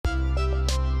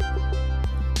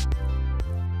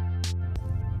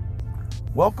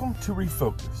Welcome to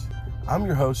Refocus. I'm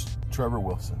your host, Trevor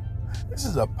Wilson. This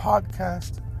is a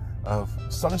podcast of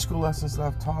Sunday school lessons that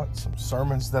I've taught, some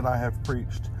sermons that I have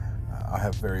preached. I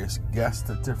have various guests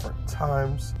at different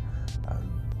times.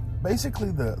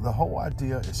 Basically, the whole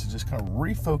idea is to just kind of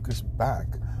refocus back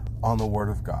on the Word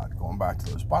of God, going back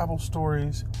to those Bible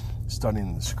stories,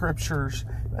 studying the Scriptures.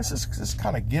 Let's just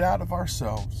kind of get out of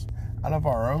ourselves, out of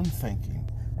our own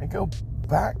thinking, and go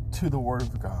back to the Word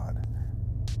of God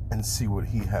and see what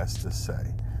He has to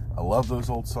say. I love those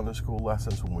old Sunday school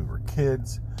lessons when we were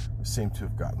kids. We seem to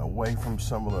have gotten away from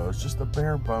some of those, just the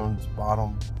bare bones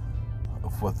bottom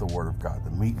of what the Word of God,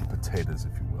 the meat and potatoes,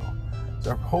 if you will.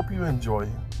 So I hope you enjoy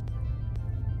it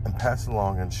and pass it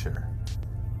along and share.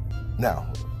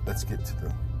 Now, let's get to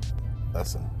the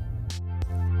lesson.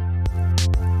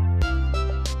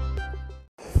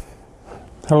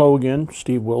 Hello again,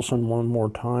 Steve Wilson one more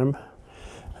time.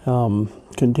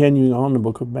 Continuing on the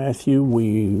book of Matthew,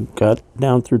 we got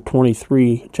down through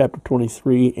chapter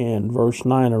 23 and verse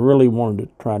 9. I really wanted to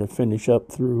try to finish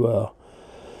up through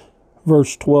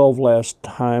verse 12 last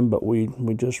time, but we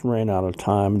just ran out of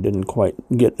time and didn't quite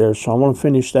get there. So I want to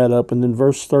finish that up, and then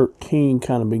verse 13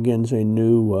 kind of begins a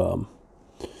new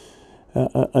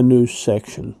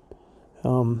section.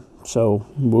 So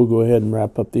we'll go ahead and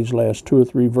wrap up these last two or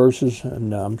three verses,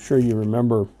 and I'm sure you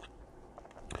remember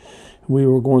we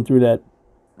were going through that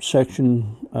section,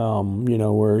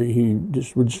 where he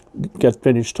just got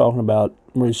finished talking about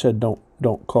where he said,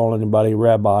 don't call anybody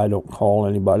rabbi, don't call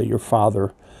anybody your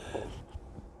father.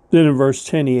 Then in verse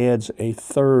 10, he adds a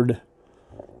third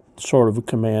sort of a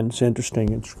command. It's interesting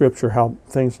in Scripture how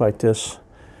things like this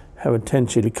have a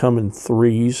tendency to come in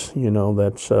threes.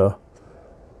 That's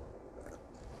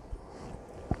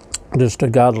just a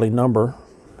godly number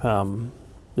that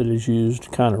is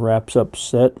used, kind of wraps up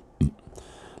set,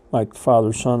 like the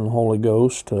Father, Son, and Holy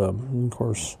Ghost. Of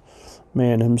course,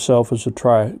 man himself is a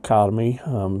trichotomy.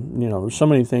 There's so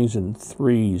many things in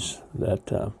threes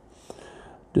that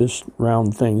just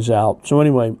round things out. So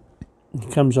anyway, he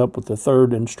comes up with the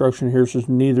third instruction here. It says,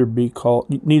 neither be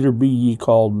ye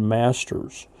called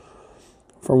masters,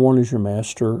 for one is your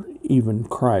master, even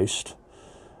Christ.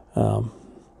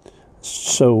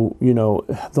 So,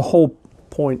 the whole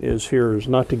point is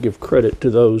not to give credit to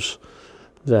those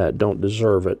that don't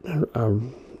deserve it.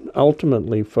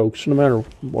 Ultimately, folks, no matter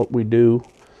what we do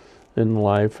in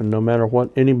life and no matter what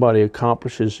anybody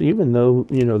accomplishes, even though,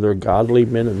 they're godly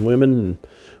men and women, and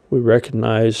we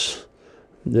recognize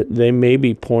that they may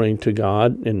be pointing to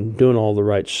God and doing all the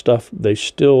right stuff, they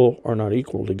still are not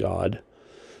equal to God.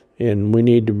 And we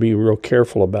need to be real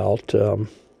careful about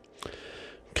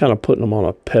kind of putting them on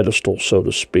a pedestal, so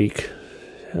to speak,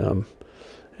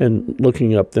 and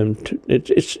looking up them.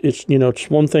 It's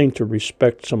one thing to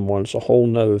respect someone; it's a whole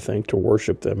nother thing to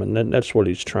worship them, and that's what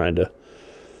he's trying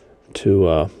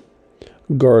to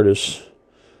guard us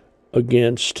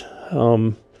against.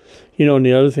 And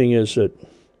the other thing is that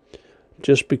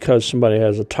just because somebody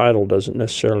has a title doesn't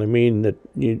necessarily mean that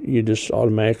you just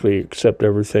automatically accept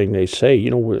everything they say.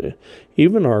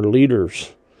 Even our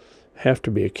leaders have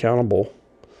to be accountable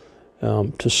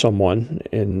to someone,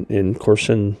 and of course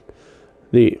in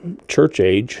the church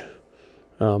age,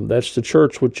 that's the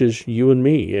church, which is you and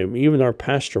me. Even our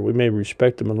pastor, we may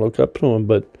respect him and look up to him,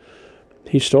 but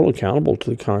he's still accountable to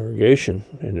the congregation.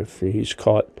 And if he's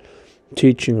caught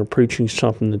teaching or preaching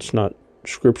something that's not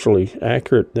scripturally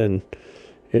accurate, then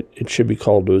it should be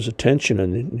called to his attention,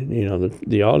 and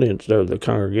the audience there, the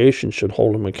congregation, should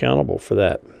hold him accountable for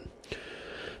that.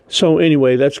 So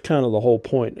anyway, that's kind of the whole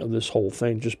point of this whole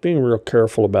thing, just being real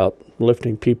careful about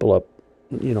lifting people up,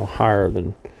 higher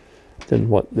than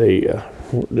what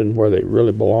than where they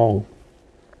really belong.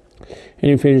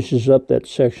 And he finishes up that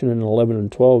section in 11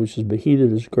 and 12. He says, but he that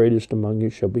is greatest among you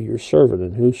shall be your servant,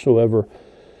 and whosoever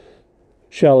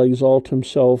shall exalt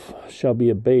himself shall be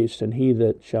abased, and he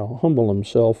that shall humble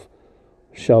himself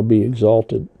shall be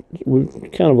exalted. We've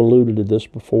kind of alluded to this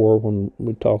before when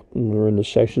we were in the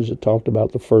sections that talked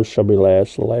about the first shall be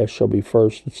last, the last shall be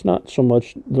first. It's not so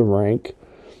much the rank.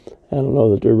 I don't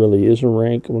know that there really is a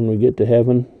rank when we get to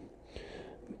heaven,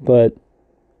 but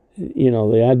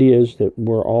the idea is that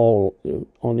we're all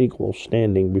on equal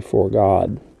standing before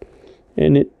God.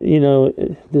 And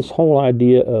this whole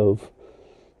idea of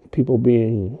people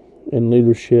being in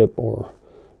leadership or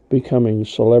becoming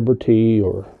celebrity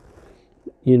or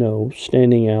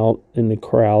standing out in the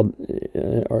crowd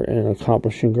and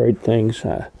accomplishing great things.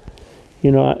 I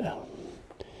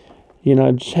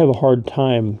just have a hard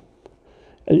time.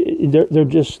 They're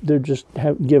just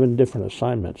given different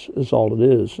assignments. Is all it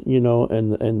is,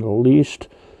 and the least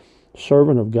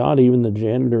servant of God, even the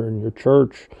janitor in your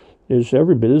church, is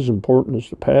every bit as important as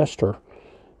the pastor.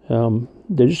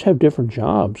 They just have different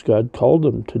jobs. God called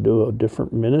them to do a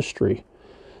different ministry.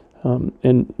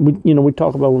 And we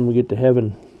talk about when we get to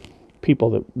heaven, people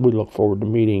that we look forward to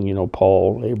meeting,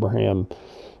 Paul, Abraham,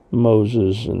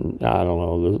 Moses, and I don't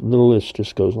know, the list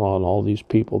just goes on, all these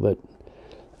people that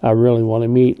I really want to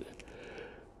meet.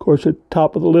 Of course, at the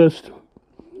top of the list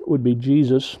would be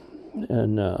Jesus.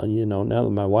 And, now that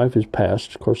my wife has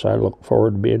passed, of course, I look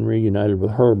forward to being reunited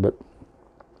with her. But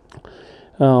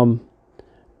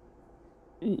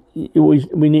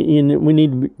we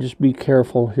need to just be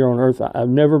careful here on earth. I've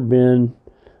never been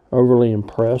overly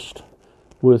impressed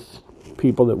with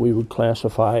people that we would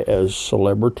classify as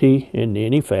celebrity in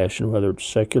any fashion, whether it's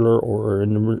secular or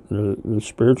in the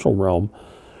spiritual realm.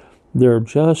 They're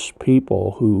just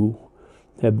people who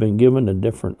have been given a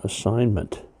different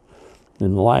assignment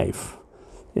in life.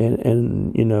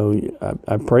 And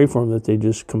I pray for them that they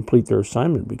just complete their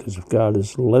assignment, because if God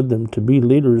has led them to be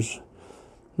leaders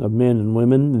of men and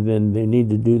women, then they need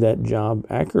to do that job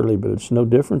accurately. But it's no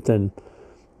different than,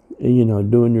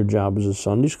 doing your job as a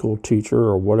Sunday school teacher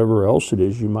or whatever else it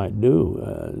is you might do.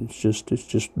 It's just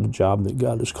the job that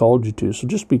God has called you to. So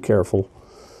just be careful,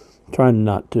 trying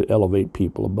not to elevate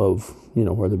people above,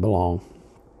 where they belong.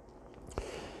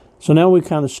 So now we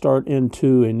kind of start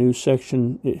into a new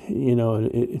section.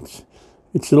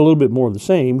 It's a little bit more of the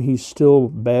same. He's still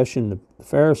bashing the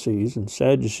Pharisees and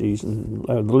Sadducees and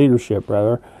the leadership,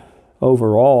 rather,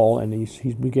 overall, and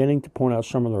he's beginning to point out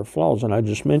some of their flaws. And I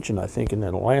just mentioned, I think, in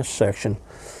that last section,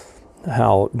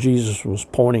 how Jesus was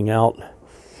pointing out,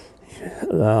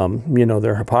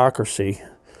 their hypocrisy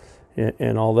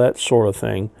and all that sort of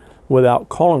thing, without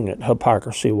calling it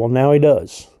hypocrisy. Well, now he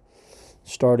does.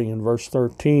 Starting in verse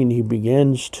 13, he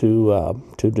begins to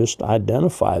just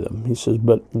identify them. He says,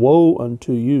 "But woe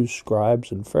unto you,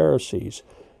 scribes and Pharisees,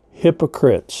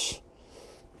 hypocrites."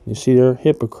 You see, they're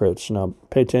hypocrites. Now,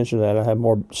 pay attention to that. I have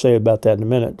more to say about that in a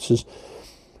minute. It says,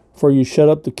 "For you shut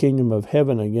up the kingdom of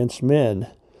heaven against men,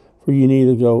 for you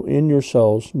neither go in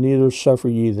yourselves, neither suffer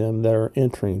ye them that are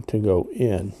entering to go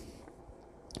in."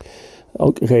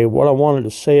 Okay, what I wanted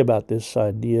to say about this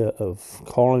idea of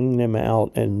calling them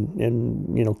out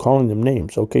and calling them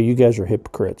names. Okay, you guys are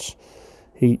hypocrites.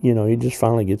 He just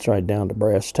finally gets right down to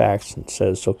brass tacks and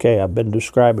says, okay, I've been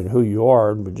describing who you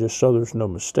are, but just so there's no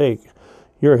mistake,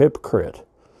 you're a hypocrite.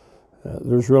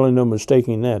 There's really no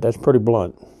mistaking that. That's pretty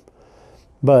blunt.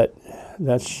 But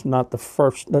that's not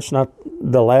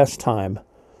the last time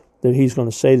that he's going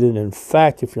to say that. In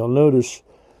fact, if you'll notice,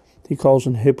 he calls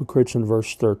them hypocrites in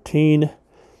verse 13.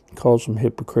 He calls them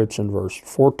hypocrites in verse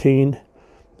 14.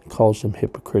 He calls them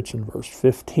hypocrites in verse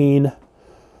 15.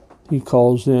 He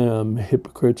calls them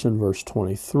hypocrites in verse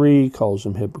 23. He calls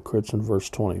them hypocrites in verse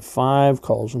 25.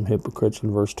 Calls them hypocrites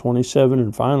in verse 27.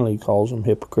 And finally, he calls them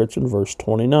hypocrites in verse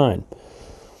 29.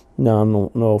 Now, I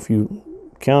don't know if you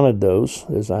counted those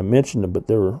as I mentioned them, but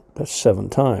that's 7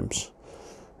 times.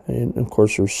 And, of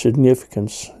course, there's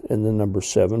significance in the number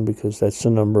 7 because that's the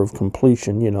number of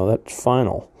completion. That's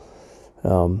final.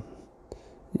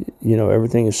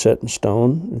 Everything is set in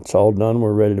stone. It's all done.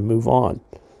 We're ready to move on.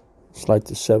 It's like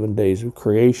the 7 days of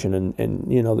creation. And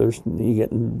you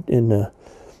get in the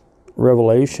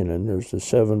Revelation, and there's the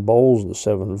 7 bowls, the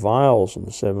 7 vials, and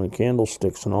the 7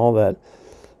 candlesticks and all that.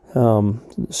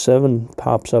 7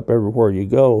 pops up everywhere you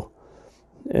go.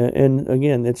 And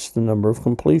again, it's the number of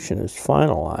completion. It's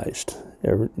finalized.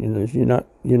 You're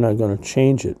not going to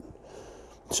change it.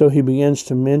 So he begins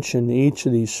to mention each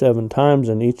of these 7 times,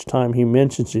 and each time he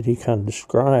mentions it, he kind of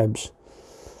describes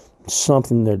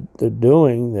something they're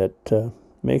doing that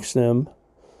makes them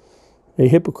a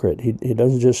hypocrite. He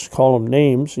doesn't just call them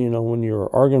names. When you're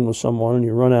arguing with someone and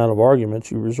you run out of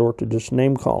arguments, you resort to just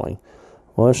name calling.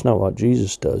 Well, that's not what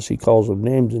Jesus does. He calls them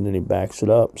names, and then he backs it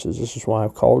up, says, "This is why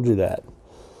I've called you that."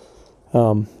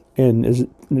 And as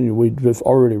we've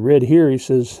already read here, he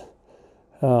says,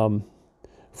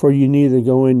 "For you neither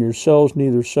go in yourselves,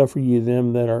 neither suffer ye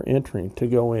them that are entering to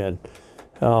go in."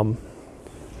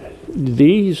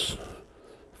 These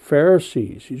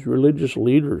Pharisees, these religious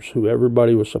leaders who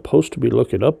everybody was supposed to be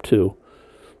looking up to,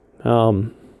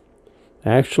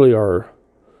 actually are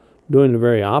doing the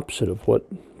very opposite of what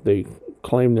they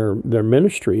claim their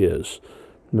ministry is.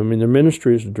 Their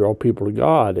ministry is to draw people to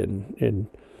God and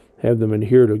have them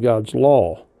adhere to God's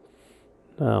law,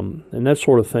 and that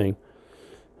sort of thing.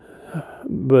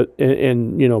 But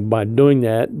and by doing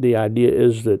that, the idea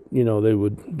is that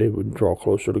they would draw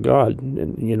closer to God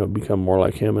and become more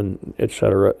like Him, and et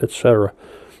cetera, et cetera.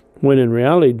 When in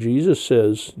reality, Jesus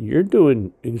says you're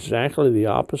doing exactly the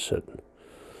opposite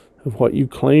of what you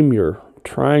claim you're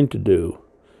trying to do.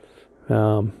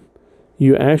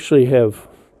 you actually have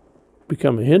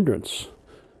become a hindrance.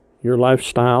 Your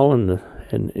lifestyle and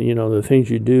the things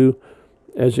you do,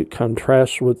 as it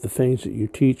contrasts with the things that you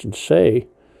teach and say,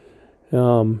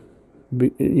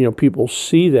 people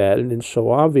see that, and it's so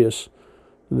obvious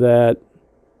that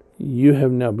you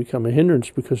have now become a hindrance,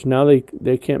 because now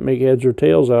they can't make heads or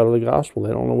tails out of the gospel.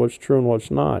 They don't know what's true and what's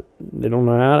not. They don't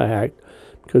know how to act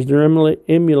because they're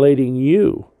emulating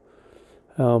you.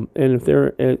 And if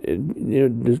they're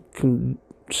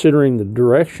considering the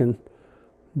direction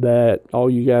that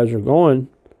all you guys are going,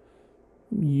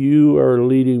 you are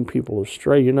leading people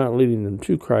astray. You're not leading them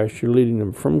to Christ. You're leading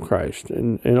them from Christ.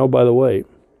 And oh, by the way,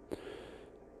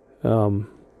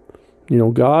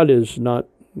 God is not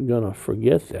going to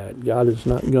forget that. God is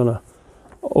not going to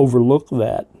overlook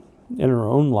that in our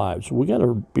own lives. We got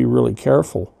to be really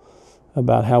careful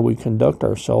about how we conduct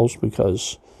ourselves,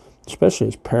 because especially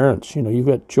as parents, you've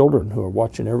got children who are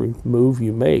watching every move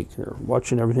you make. They're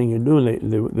watching everything you do,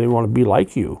 and they want to be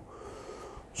like you.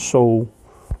 So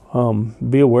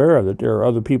be aware that there are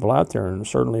other people out there, and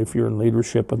certainly if you're in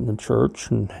leadership in the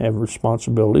church and have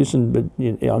responsibilities and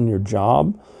on your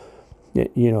job,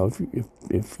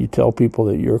 if you tell people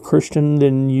that you're a Christian,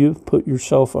 then you've put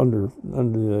yourself under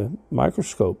the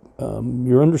microscope.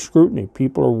 You're under scrutiny.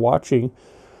 People are watching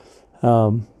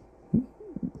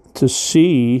to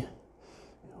see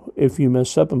if you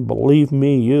mess up, and believe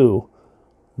me,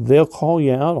 they'll call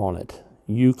you out on it.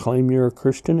 You claim you're a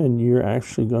Christian and you're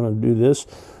actually going to do this,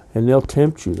 and they'll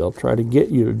tempt you. They'll try to get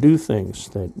you to do things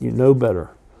that you know better,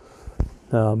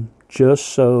 just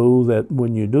so that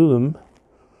when you do them,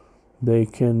 they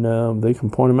can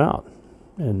point them out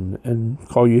and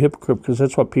call you a hypocrite, because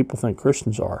that's what people think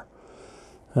Christians are.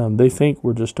 They think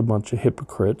we're just a bunch of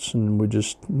hypocrites, and we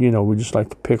just like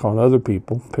to pick on other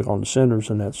people, pick on the sinners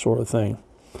and that sort of thing.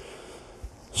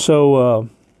 So,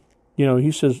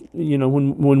 he says,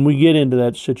 when we get into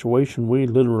that situation, we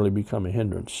literally become a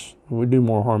hindrance. We do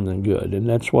more harm than good, and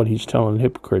that's what he's telling the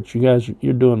hypocrites. You guys,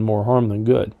 you're doing more harm than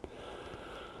good.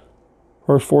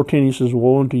 Verse 14, he says,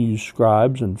 "Woe unto you,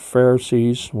 scribes and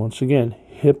Pharisees," once again,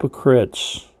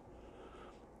 hypocrites,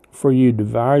 "for you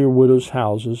devour your widows'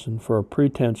 houses, and for a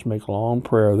pretense make long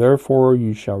prayer. Therefore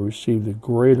you shall receive the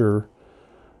greater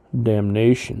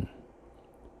damnation."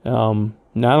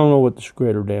 Now, I don't know what this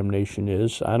greater damnation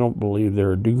is. I don't believe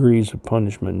there are degrees of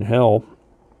punishment in hell.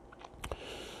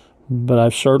 But I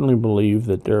certainly believe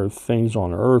that there are things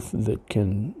on earth that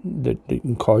can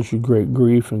cause you great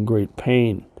grief and great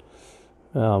pain.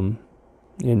 And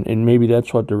maybe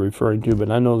that's what they're referring to. But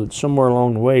I know that somewhere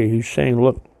along the way he's saying,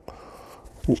 look,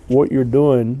 what you're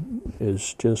doing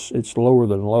is just, it's lower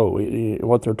than low.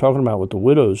 What they're talking about with the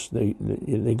widows, they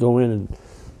go in and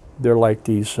they're like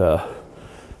these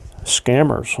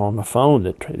scammers on the phone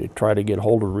that try to get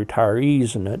hold of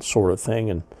retirees and that sort of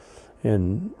thing,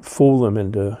 and fool them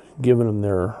into giving them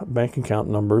their bank account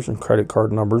numbers and credit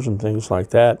card numbers and things like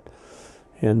that,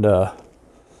 and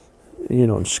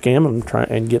and scam them, try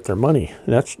and get their money.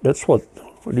 That's what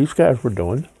these guys were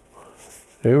doing.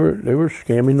 They were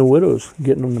scamming the widows,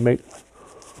 getting them to make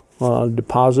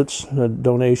deposits,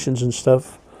 donations and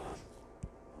stuff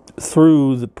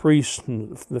through the priests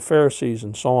and the Pharisees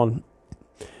and so on.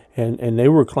 And they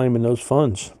were claiming those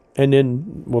funds. And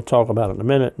then we'll talk about it in a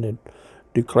minute, and they'd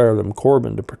declare them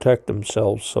Corban to protect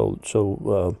themselves so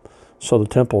the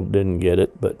temple didn't get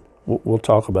it. But we'll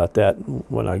talk about that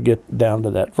when I get down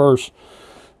to that verse.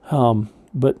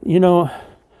 But,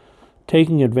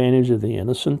 taking advantage of the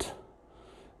innocent,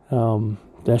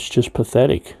 that's just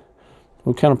pathetic.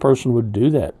 What kind of person would do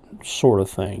that sort of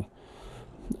thing?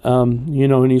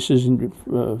 And he says, and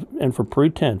for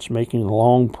pretense, making a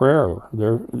long prayer,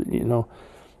 they're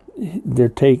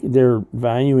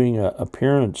valuing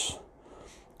appearance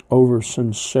over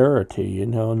sincerity,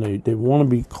 and they want to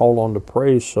be called on to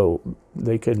pray so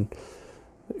they can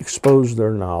expose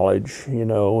their knowledge,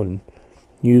 and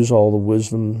use all the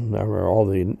wisdom or all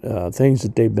the things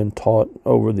that they've been taught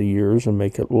over the years, and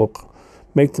make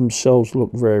themselves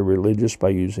look very religious by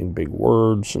using big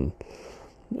words and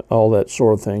all that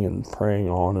sort of thing, and praying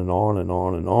on and on and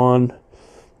on and on,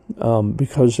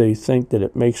 because they think that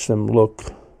it makes them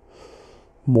look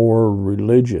more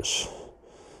religious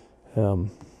to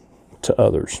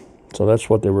others. So that's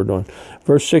what they were doing.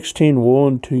 Verse 16, "Woe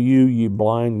unto you, ye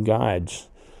blind guides."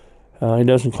 He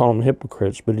doesn't call them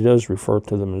hypocrites, but he does refer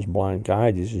to them as blind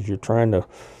guides. He says, you're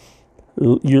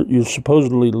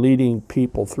supposedly leading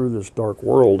people through this dark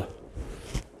world,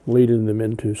 leading them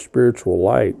into spiritual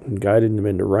light and guiding them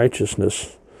into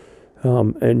righteousness,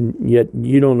 and yet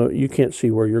you don't know, you can't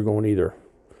see where you're going either.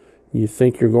 You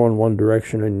think you're going one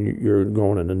direction and you're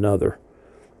going in another.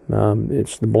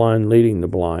 It's the blind leading the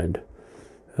blind.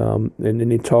 And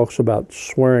then he talks about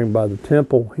swearing by the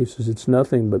temple. He says it's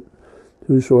nothing but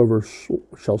whosoever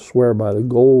shall swear by the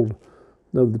gold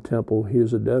of the temple, he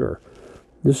is a debtor.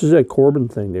 This is that Corbin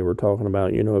thing they were talking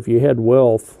about. If you had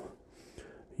wealth,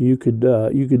 you could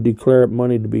declare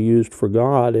money to be used for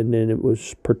God, and then it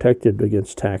was protected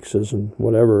against taxes and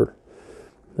whatever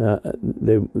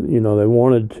they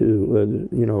wanted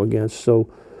to against. So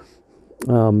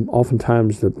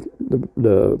oftentimes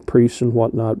the priests and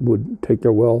whatnot would take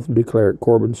their wealth, declare it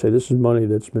Corbin, say this is money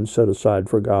that's been set aside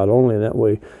for God only, and that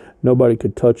way nobody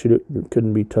could touch it. It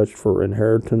couldn't be touched for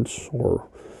inheritance or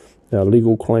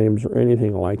legal claims or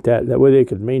anything like that. That way they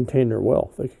could maintain their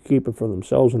wealth. They could keep it for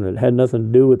themselves, and it had nothing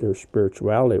to do with their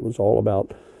spirituality. It was all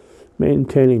about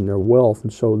maintaining their wealth,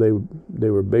 and so they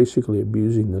were basically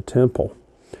abusing the temple.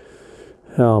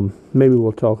 Maybe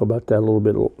we'll talk about that a little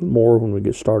bit more when we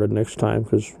get started next time,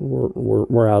 because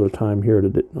we're out of time here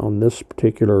on this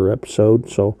particular episode.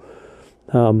 So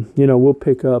we'll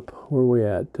pick up where we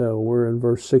at. We're in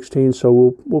verse 16,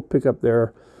 so we'll pick up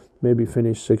there. Maybe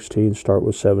finish 16, start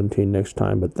with 17 next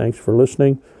time. But thanks for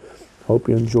listening. Hope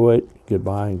you enjoy it.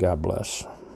 Goodbye and God bless.